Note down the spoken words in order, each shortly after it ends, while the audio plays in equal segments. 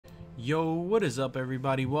Yo, what is up,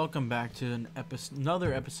 everybody? Welcome back to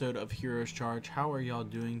another episode of Heroes Charge. How are y'all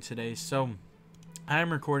doing today? So,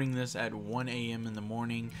 I'm recording this at 1 a.m. in the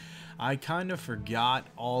morning. I kind of forgot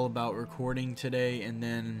all about recording today, and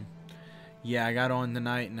then, yeah, I got on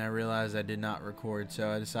tonight and I realized I did not record. So,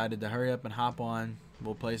 I decided to hurry up and hop on.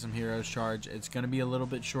 We'll play some Heroes Charge. It's going to be a little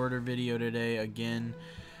bit shorter video today, again,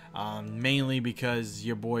 mainly because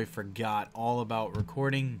your boy forgot all about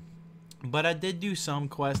recording. But I did do some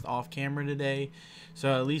quest off camera today,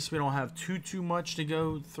 so at least we don't have too much to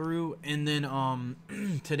go through. And then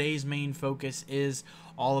today's main focus is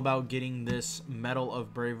all about getting this Medal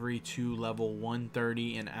of Bravery to level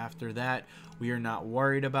 130, and after that we are not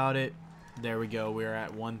worried about it. There we go, we're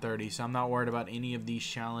at 130, so I'm not worried about any of these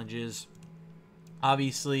challenges.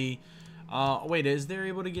 Obviously, wait, is there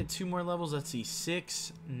able to get 2 more levels? Let's see,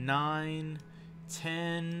 6, 9,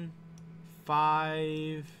 10,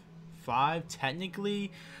 5.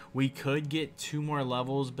 Technically we could get 2 more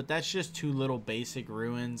levels, but that's just 2 little basic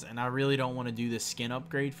ruins, and I really don't want to do the skin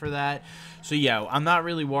upgrade for that. So yeah, I'm not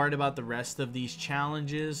really worried about the rest of these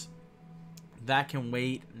challenges. That can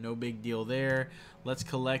wait, no big deal there. Let's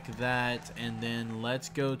collect that, and then let's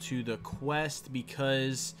go to the quest,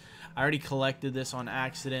 because I already collected this on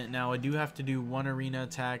accident. Now I do have to do 1 arena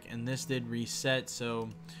attack, and this did reset, so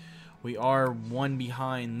we are 1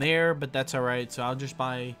 behind there, but that's alright. So I'll just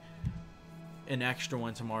buy an extra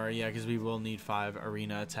one tomorrow, yeah, because we will need 5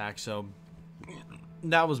 arena attacks. So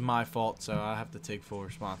that was my fault, so I have to take full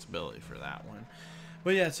responsibility for that one.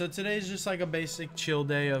 But yeah, so today's just like a basic chill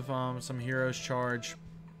day of some Heroes Charge.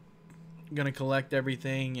 I'm gonna collect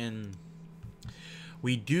everything, and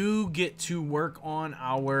we do get to work on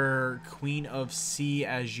our Queen of Sea,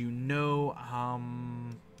 as you know. I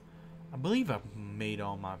believe I've made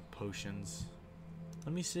all my potions.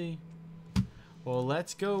 Let me see. Well,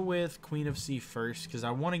 let's go with Queen of Sea first, because I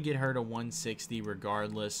want to get her to 160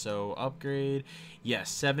 regardless. So upgrade, yes,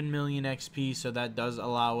 7 million XP, so that does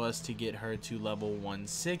allow us to get her to level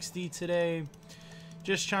 160 today.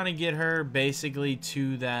 Just trying to get her basically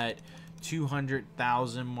to that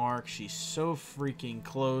 200,000 mark. She's so freaking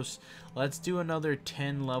close. Let's do another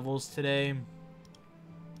 10 levels today,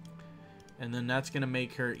 and then that's gonna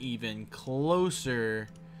make her even closer.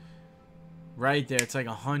 Right there, it's like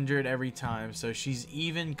 100 every time, so she's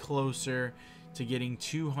even closer to getting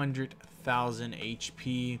 200,000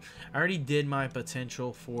 HP. I already did my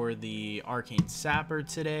potential for the Arcane Sapper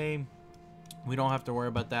today. We don't have to worry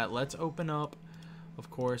about that. Let's open up,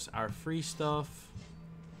 of course, our free stuff.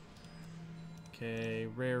 Okay,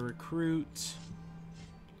 rare recruit,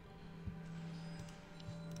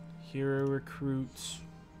 hero recruit.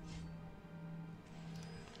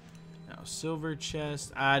 Now, silver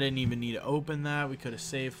chest. I didn't even need to open that. We could have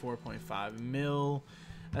saved 4.5 mil.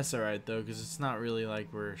 That's alright though, because it's not really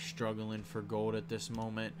like we're struggling for gold at this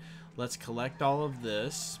moment. Let's collect all of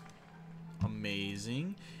this.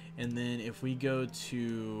 Amazing. And then if we go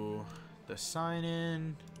to the sign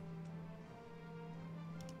in,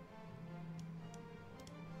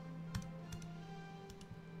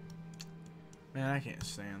 man, I can't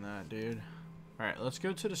stand that, dude. Alright, let's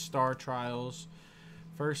go to the star trials.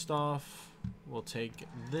 First off, we'll take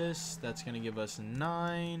this. That's going to give us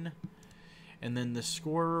 9. And then the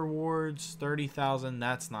score rewards, 30,000.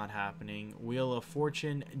 That's not happening. Wheel of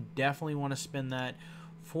Fortune, definitely want to spend that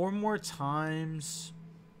 4 more times.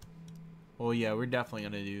 Well, yeah, we're definitely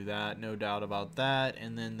going to do that. No doubt about that.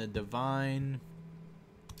 And then the Divine,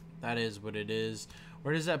 that is what it is.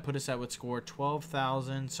 Where does that put us at with score?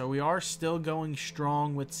 12,000. So we are still going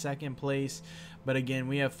strong with second place. But again,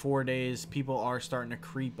 we have 4 days. People are starting to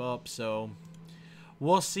creep up. So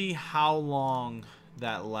we'll see how long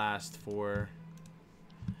that lasts for.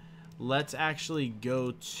 Let's actually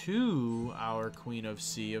go to our Queen of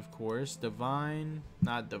Sea, of course. Divine,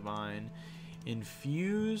 not Divine.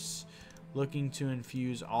 Infuse. Looking to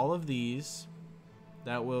infuse all of these.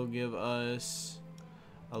 That will give us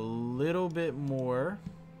a little bit more.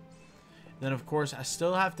 Then of course I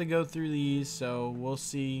still have to go through these, so we'll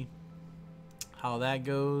see how that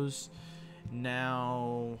goes.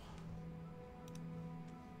 Now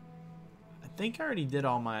I think I already did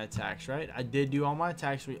all my attacks, right? I did do all my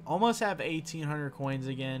attacks. We almost have 1,800 coins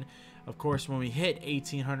again. Of course, when we hit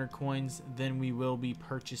 1,800 coins, then we will be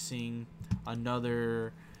purchasing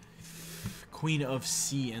another Queen of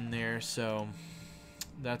Sea in there, so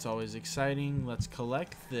that's always exciting. Let's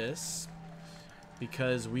collect this,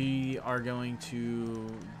 because we are going to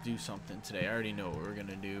do something today. I already know what we're going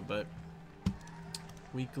to do, but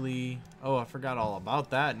weekly. Oh, I forgot all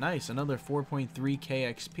about that. Nice. Another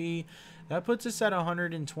 4.3k XP. That puts us at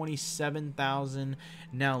 127,000.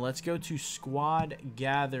 Now let's go to squad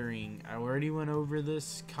gathering. I already went over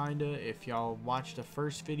this kinda if y'all watched the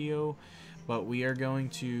first video, but we are going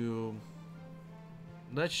to,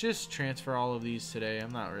 let's just transfer all of these today.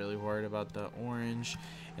 I'm not really worried about the orange.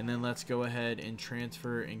 And then let's go ahead and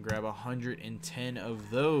transfer and grab 110 of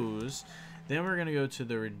those. Then we're gonna go to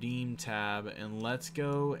the redeem tab and let's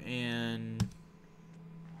go and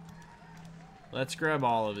let's grab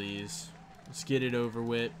all of these. Let's get it over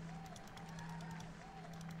with.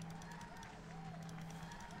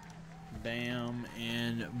 Bam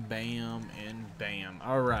and bam and bam.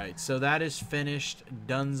 Alright, so that is finished.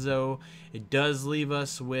 Dunzo. It does leave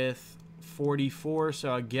us with 44,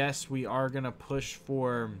 so I guess we are going to push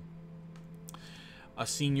for a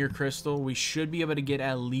senior crystal. We should be able to get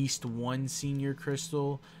at least one senior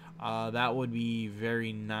crystal. That would be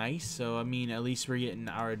very nice. So, I mean, at least we're getting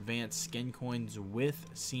our advanced skin coins with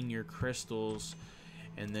senior crystals.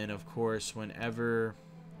 And then, of course, whenever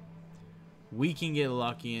we can get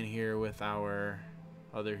lucky in here with our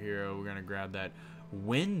other hero, we're going to grab that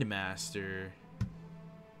Windmaster.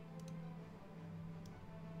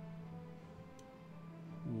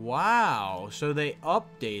 Wow. So, they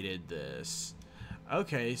updated this.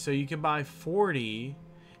 Okay, so you can buy 40.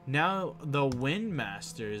 Now the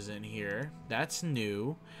Windmaster is in here. That's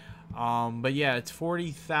new. But yeah, it's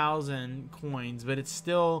 40,000 coins, but it's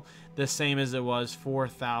still the same as it was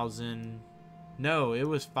 4,000. No, it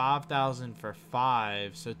was 5,000 for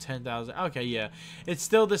 5, so 10,000. Okay, yeah, it's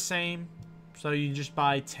still the same. So you just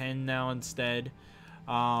buy 10 now instead.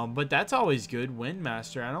 But that's always good.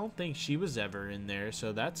 Windmaster, I don't think she was ever in there,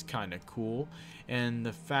 so that's kind of cool. And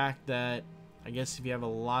the fact that, I guess if you have a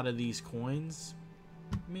lot of these coins,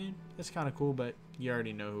 I mean, that's kind of cool, but you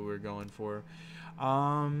already know who we're going for.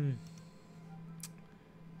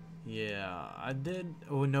 Yeah, I did.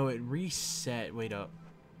 Oh, no, it reset. Wait up.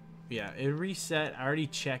 Yeah, it reset. I already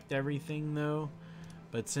checked everything, though.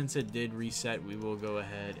 But since it did reset, we will go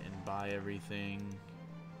ahead and buy everything.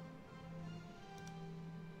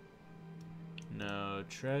 No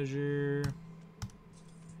treasure.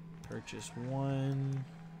 Purchase 1.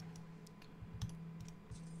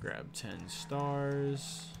 Grab 10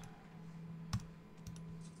 stars.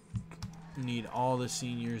 Need all the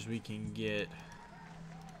seniors we can get.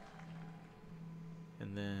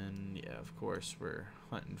 And then, yeah, of course, we're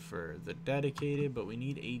hunting for the dedicated, but we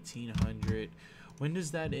need 1,800. When does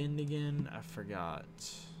that end again? I forgot.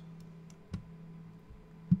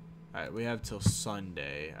 Alright, we have till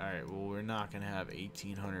Sunday. Alright, well, we're not going to have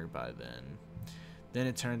 1,800 by then. Then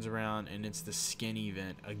it turns around and it's the skin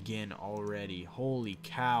event again already. Holy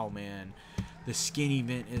cow, man. The skin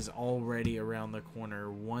event is already around the corner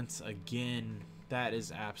once again. That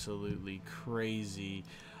is absolutely crazy.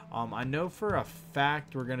 I know for a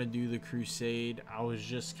fact we're going to do the crusade. I was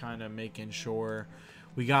just kind of making sure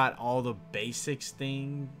we got all the basic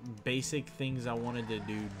things I wanted to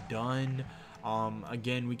do done.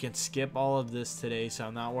 Again, we can skip all of this today, so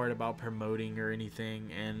I'm not worried about promoting or anything.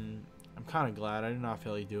 And I'm kind of glad. I did not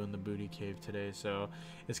feel like doing the booty cave today, so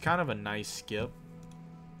it's kind of a nice skip.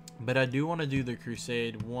 But I do want to do the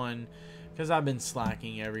crusade, one, because I've been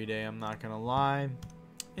slacking every day, I'm not going to lie.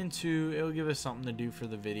 And two, it'll give us something to do for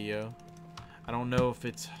the video. I don't know if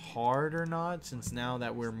it's hard or not, since now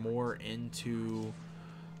that we're more into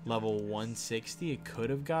level 160, it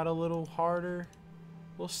could have got a little harder.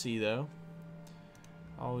 We'll see, though.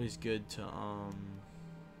 Always good to,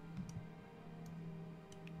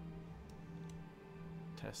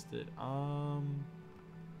 test it. Alright,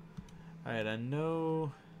 I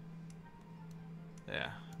know.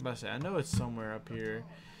 Yeah, I'm about to say, I know it's somewhere up here.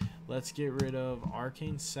 Let's get rid of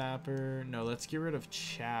Arcane Sapper. No, let's get rid of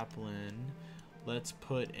Chaplain. Let's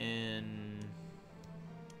put in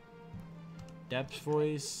Depth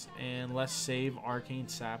Voice, and let's save Arcane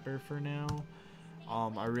Sapper for now.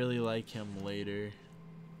 I really like him later.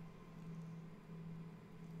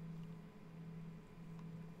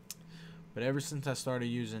 But ever since I started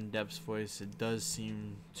using Depth's Voice, it does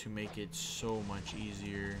seem to make it so much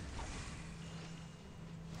easier.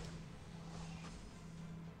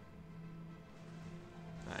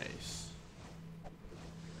 Nice.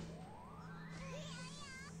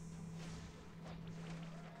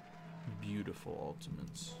 Beautiful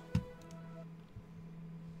ultimates.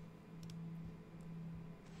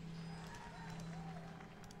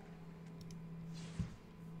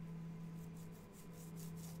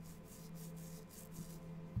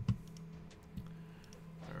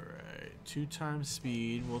 Alright, 2 times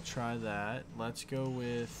speed. We'll try that. Let's go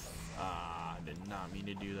with... I did not mean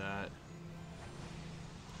to do that.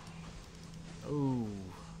 Oh.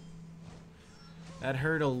 That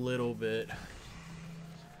hurt a little bit.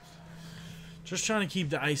 Just trying to keep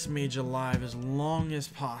the Ice Mage alive as long as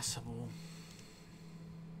possible.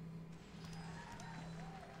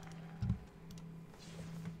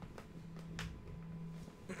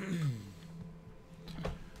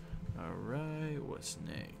 Alright, what's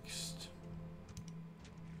next?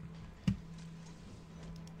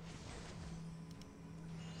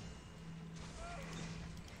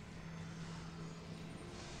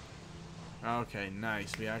 Okay,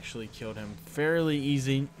 nice. We actually killed him fairly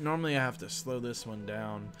easy. Normally I have to slow this one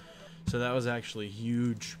down. So that was actually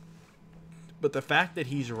huge. But the fact that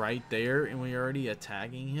he's right there and we're already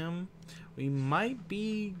attacking him, we might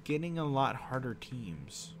be getting a lot harder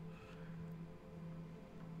teams.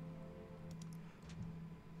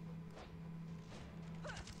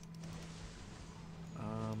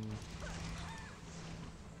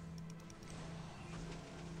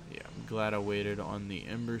 Yeah, I'm glad I waited on the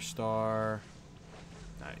Ember Star.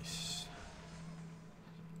 Nice.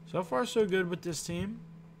 So far so good with this team.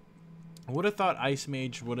 I would have thought Ice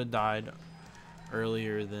Mage would have died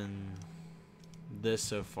earlier than this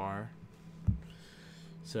so far.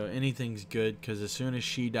 So anything's good, because as soon as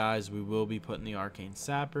she dies, we will be putting the Arcane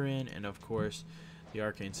Sapper in. And of course, the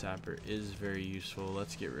Arcane Sapper is very useful.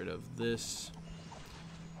 Let's get rid of this.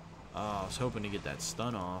 I was hoping to get that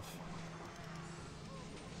stun off.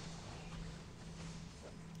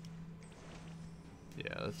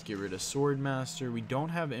 Yeah, let's get rid of Swordmaster. We don't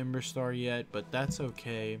have Ember Star yet, but that's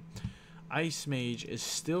okay. Ice Mage is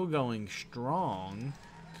still going strong.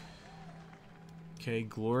 Okay,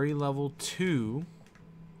 Glory level 2.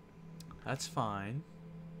 That's fine.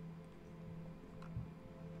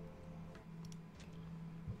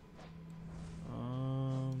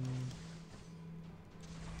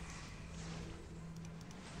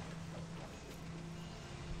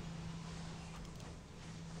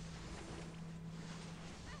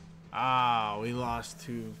 We lost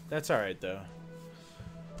 2. That's alright though.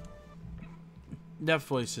 That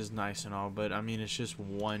voice is nice and all, but I mean it's just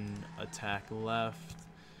 1 attack left.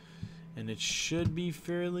 And it should be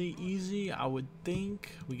fairly easy, I would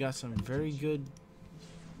think. We got some very good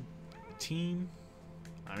team.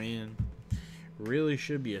 I mean, really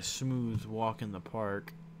should be a smooth walk in the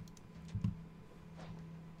park.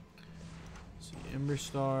 Let's see, Ember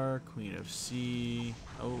Star, Queen of Sea.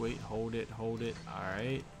 Oh wait, hold it, hold it.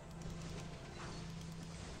 Alright.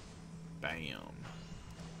 Bam.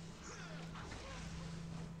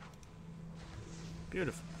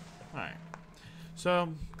 Beautiful. Alright.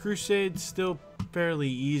 So, Crusade's still fairly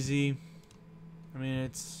easy. I mean,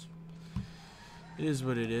 it is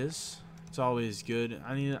what it is. It's always good.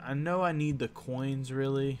 I know I need the coins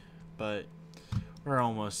really, but we're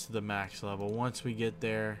almost to the max level. Once we get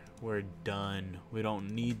there, we're done. We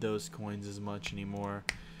don't need those coins as much anymore.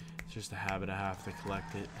 It's just a habit. I have to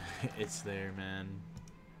collect it. It's there, man.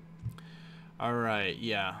 Alright,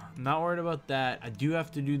 yeah. I'm not worried about that. I do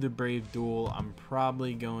have to do the Brave Duel. I'm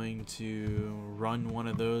probably going to run one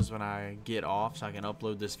of those when I get off so I can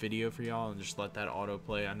upload this video for y'all and just let that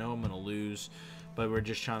autoplay. I know I'm going to lose, but we're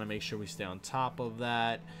just trying to make sure we stay on top of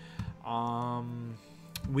that.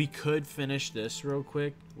 We could finish this real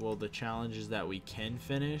quick. Well, the challenge is that we can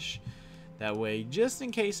finish. That way, just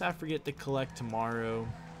in case I forget to collect tomorrow.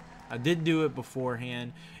 I did do it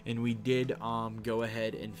beforehand, and we did go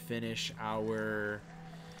ahead and finish our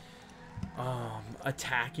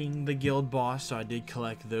attacking the guild boss, so I did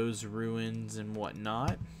collect those ruins and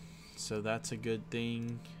whatnot, so that's a good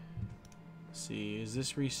thing. Let's see, is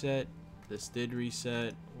this reset? This did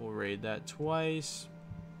reset. We'll raid that twice.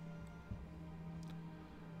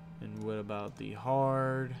 And what about the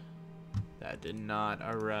hard? That did not.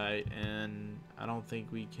 Alright, and I don't think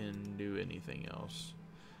we can do anything else.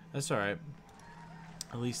 That's alright.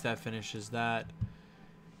 At least that finishes that.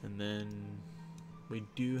 And then we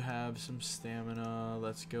do have some stamina.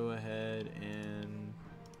 Let's go ahead and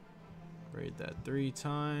raid that 3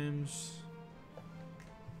 times.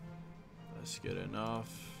 That's good enough.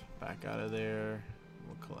 Back out of there.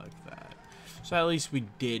 We'll collect that. So at least we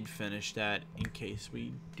did finish that, in case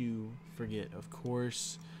we do forget, of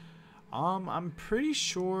course. I'm pretty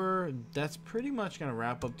sure that's pretty much gonna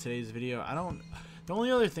wrap up today's video. The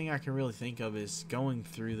only other thing I can really think of is going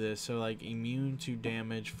through this. So like immune to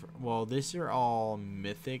damage. Well, these are all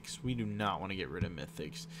mythics. We do not want to get rid of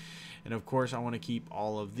mythics. And of course I want to keep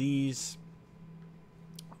all of these.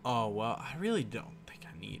 Oh, well, I really don't think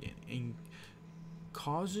I need it. And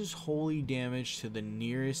causes holy damage to the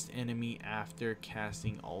nearest enemy after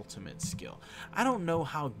casting ultimate skill. I don't know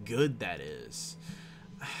how good that is.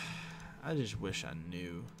 I just wish I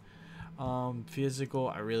knew. Physical,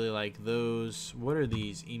 I really like those. What are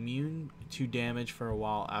these? Immune to damage for a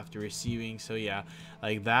while after receiving. So yeah,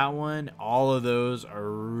 like that one, all of those are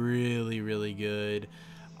really, really good.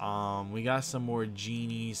 We got some more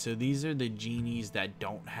genies. So these are the genies that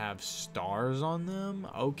don't have stars on them.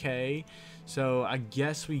 Okay, so I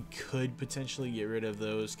guess we could potentially get rid of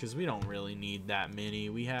those because we don't really need that many.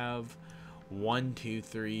 We have 1, 2,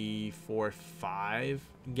 3, 4, 5.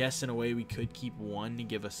 I guess in a way we could keep one to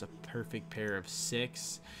give us a perfect pair of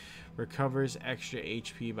 6. Recovers extra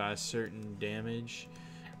HP by a certain damage.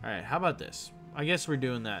 Alright, how about this? I guess we're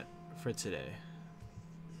doing that for today.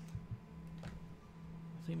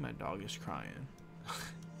 I think my dog is crying.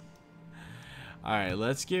 Alright,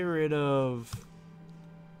 let's get rid of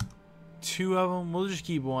 2 of them. We'll just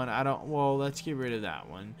keep one. Well, let's get rid of that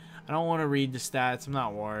one. I don't want to read the stats. I'm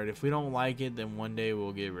not worried. If we don't like it, then one day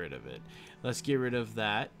we'll get rid of it. Let's get rid of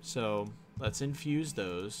that. So let's infuse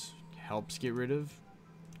those. Helps get rid of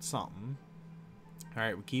something.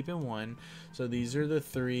 Alright, we're keeping one. So these are the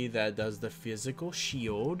 3 that does the physical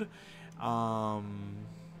shield.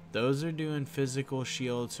 Those are doing physical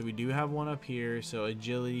shield. So we do have one up here. So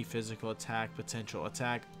agility, physical attack, potential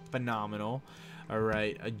attack, phenomenal.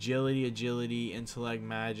 Alright, agility, intellect,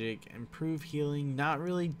 magic, improve healing. Not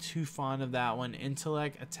really too fond of that one.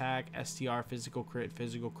 Intellect, attack, STR, physical crit.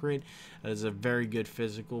 That is a very good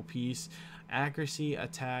physical piece. Accuracy,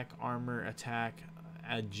 attack, armor, attack,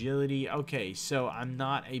 agility. Okay, so I'm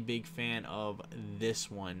not a big fan of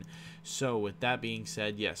this one. So with that being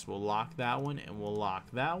said, yes, we'll lock that one and we'll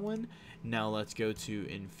lock that one. Now let's go to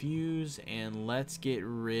infuse and let's get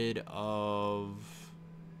rid of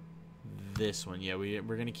this one. Yeah,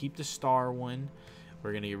 we're gonna keep the star one.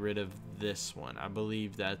 We're gonna get rid of this one. I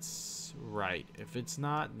believe that's right. If it's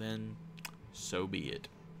not, then so be it.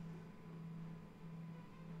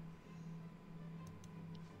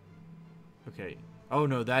 Okay. Oh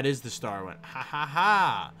no, that is the star one. Ha ha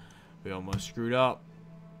ha! We almost screwed up.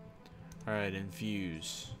 Alright,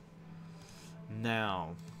 infuse.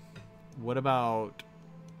 Now, what about...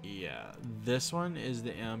 Yeah, this one is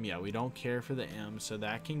the M. Yeah, we don't care for the M, so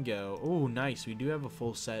that can go. Oh, nice. We do have a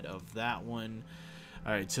full set of that one.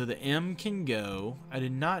 Alright, so the M can go. I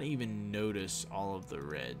did not even notice all of the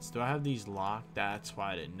reds. Do I have these locked? That's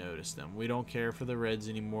why I didn't notice them. We don't care for the reds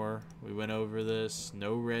anymore. We went over this.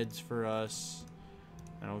 No reds for us.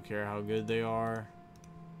 I don't care how good they are.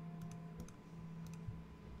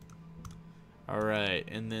 Alright,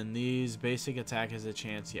 and then these basic attack has a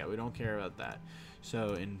chance. Yeah, we don't care about that.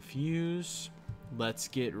 So infuse, let's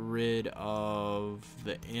get rid of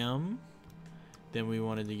the M. Then we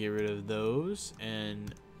wanted to get rid of those.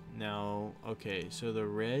 And now, okay, so the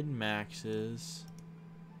red maxes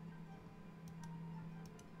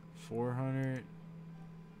 400.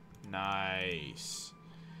 Nice.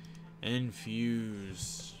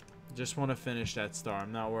 Infuse. Just want to finish that star.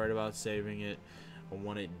 I'm not worried about saving it. I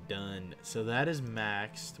want it done. So that is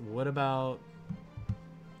maxed. What about...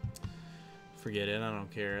 Forget it, I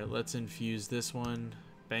don't care. Let's infuse this one.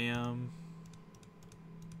 Bam.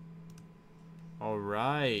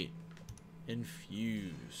 Alright.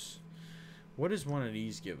 Infuse. What does one of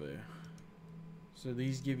these give you? So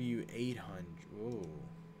these give you 800. Whoa.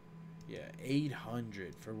 Yeah,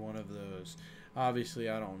 800 for one of those.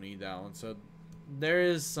 Obviously, I don't need that one. So there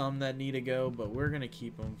is some that need to go, but we're going to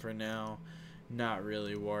keep them for now. Not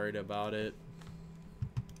really worried about it.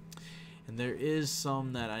 And there is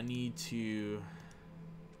some that I need to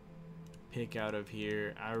pick out of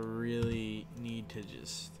here. I really need to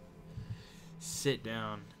just sit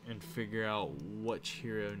down and figure out which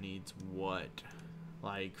hero needs what.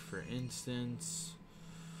 Like, for instance,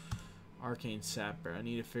 Arcane Sapper. I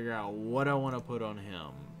need to figure out what I want to put on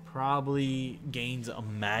him. Probably gains a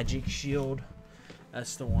magic shield.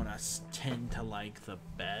 That's the one I tend to like the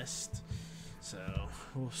best. So,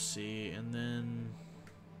 we'll see. And then...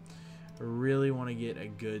 I really want to get a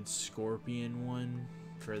good Scorpion one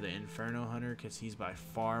for the Inferno Hunter because he's by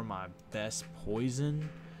far my best poison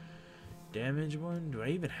damage one. Do I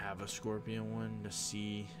even have a Scorpion one to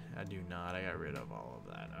see? I do not. I got rid of all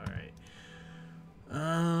of that. Alright.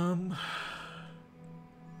 Are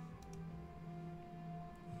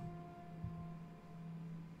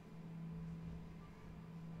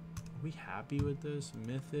we happy with this?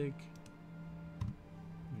 Mythic?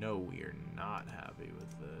 No, we are not happy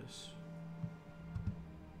with this.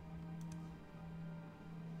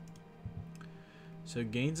 So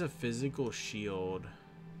gains a physical shield.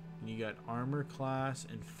 You got armor class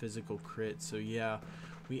and physical crit. So yeah,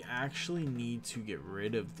 we actually need to get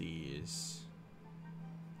rid of these.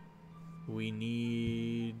 We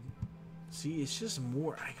need See, it's just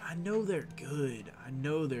more. I know they're good. I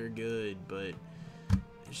know they're good, but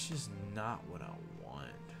it's just not what I want.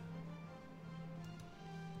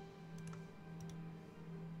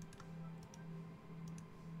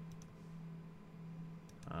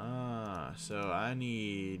 So I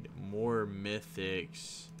need more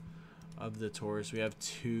mythics of the Taurus. We have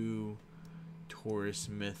 2 Taurus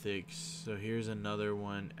mythics. So here's another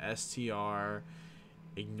one. STR,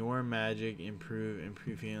 ignore magic,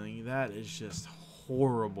 improve healing. That is just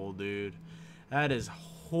horrible, dude. That is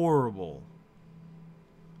horrible.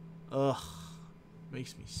 Ugh.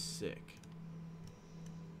 Makes me sick.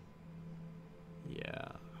 Yeah,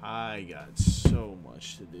 I got so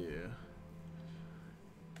much to do.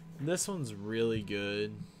 This one's really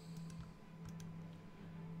good.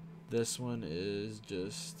 This one is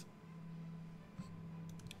just...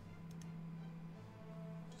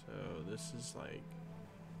 So this is like...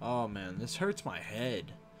 Oh man, this hurts my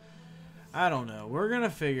head. I don't know. We're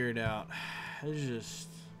gonna figure it out. It's just...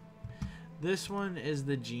 This one is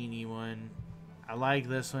the genie one. I like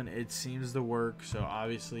this one. It seems to work, so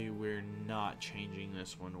obviously we're not changing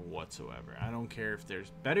this one whatsoever. I don't care if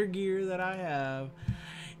there's better gear that I have.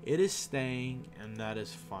 It is staying, and that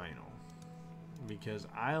is final. Because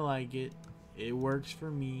I like it. It works for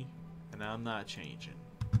me, and I'm not changing.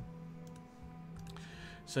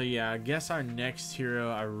 So yeah, I guess our next hero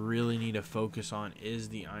I really need to focus on is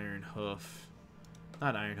the Iron Hoof.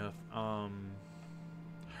 Not Iron Hoof.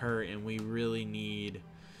 Her, and we really need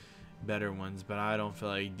better ones, but I don't feel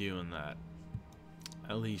like doing that,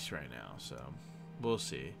 at least right now, so we'll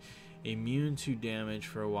see. Immune to damage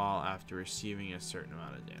for a while after receiving a certain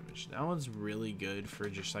amount of damage. That one's really good for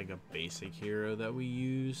just like a basic hero that we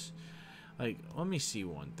use. Like, let me see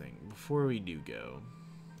one thing before we do go.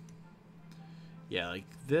 Yeah, like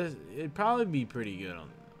this, it'd probably be pretty good on...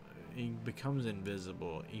 It becomes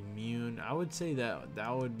invisible. Immune, I would say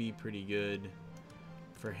that would be pretty good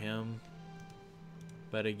for him.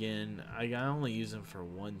 But again, I only use him for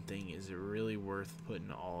one thing. Is it really worth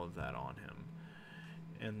putting all of that on him?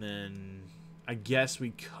 And then I guess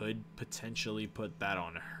we could potentially put that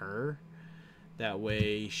on her. That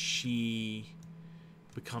way she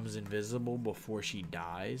becomes invisible before she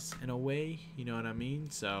dies in a way. You know what I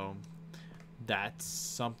mean? So that's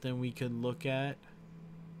something we could look at.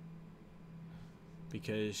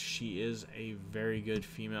 Because she is a very good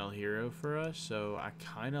female hero for us, so I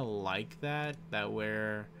kind of like that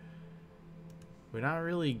where we're not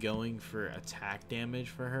really going for attack damage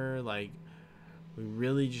for her. Like, we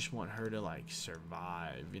really just want her to like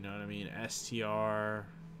survive, you know what I mean? STR, I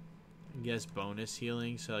guess bonus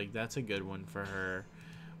healing, so like that's a good one for her.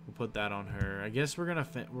 We'll put that on her. I guess we're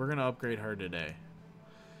gonna upgrade her today.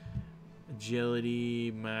 Agility,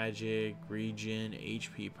 magic, regen,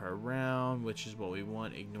 HP per round, which is what we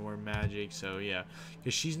want. Ignore magic. So yeah,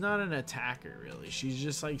 because she's not an attacker really. She's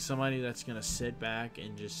just like somebody that's gonna sit back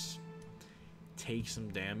and just take some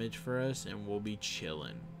damage for us, and we'll be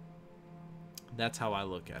chilling. That's how I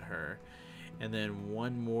look at her. And then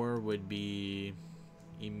one more would be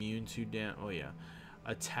immune to oh yeah,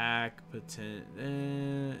 attack,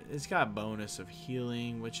 it's got bonus of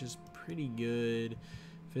healing, which is pretty good.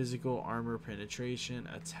 Physical, armor, penetration,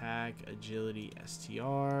 attack, agility,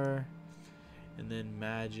 STR, and then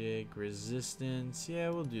magic, resistance.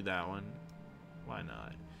 Yeah, we'll do that one. Why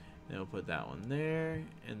not? Then we'll put that one there,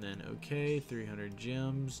 and then okay, 300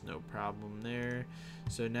 gems, no problem there.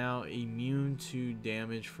 So now immune to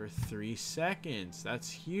damage for 3 seconds. That's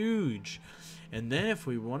huge. And then if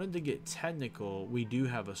we wanted to get technical, we do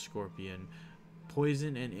have a scorpion.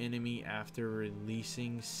 Poison an enemy after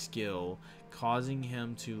releasing skill, causing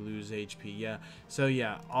him to lose HP. Yeah, so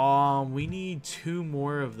yeah, we need 2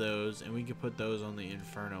 more of those, and we can put those on the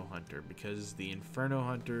Inferno Hunter, because the Inferno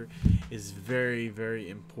Hunter is very, very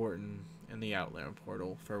important in the Outland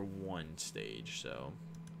Portal for 1 stage. So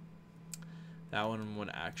that one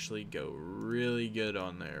would actually go really good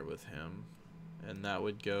on there with him, and that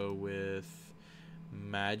would go with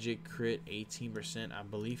magic crit 18%. I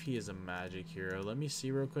believe he is a magic hero. Let me see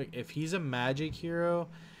real quick. If he's a magic hero,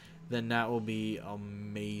 then that will be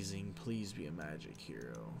amazing. Please be a magic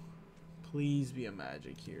hero. Please be a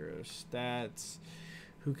magic hero. Stats: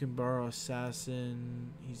 who can borrow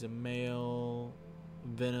assassin? He's a male.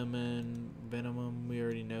 Venom, we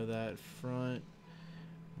already know that. Front,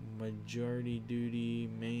 majority duty,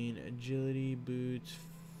 main, agility, boots,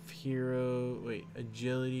 hero,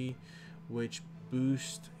 agility, which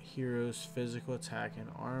boost hero's physical attack and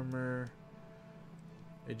armor.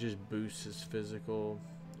 It just boosts his physical.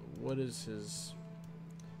 What is his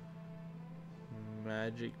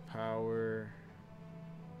magic power?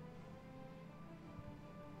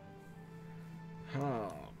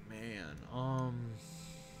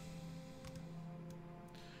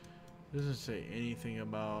 Doesn't say anything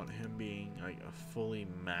about him being like a fully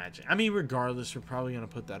magic. I mean, regardless, we're probably gonna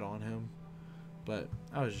put that on him. But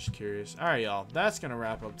I was just curious. Alright, y'all. That's going to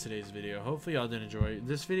wrap up today's video. Hopefully, y'all did enjoy it.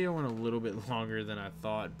 This video went a little bit longer than I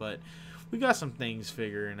thought, but we got some things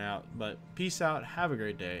figuring out. But peace out. Have a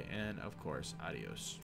great day. And, of course, adios.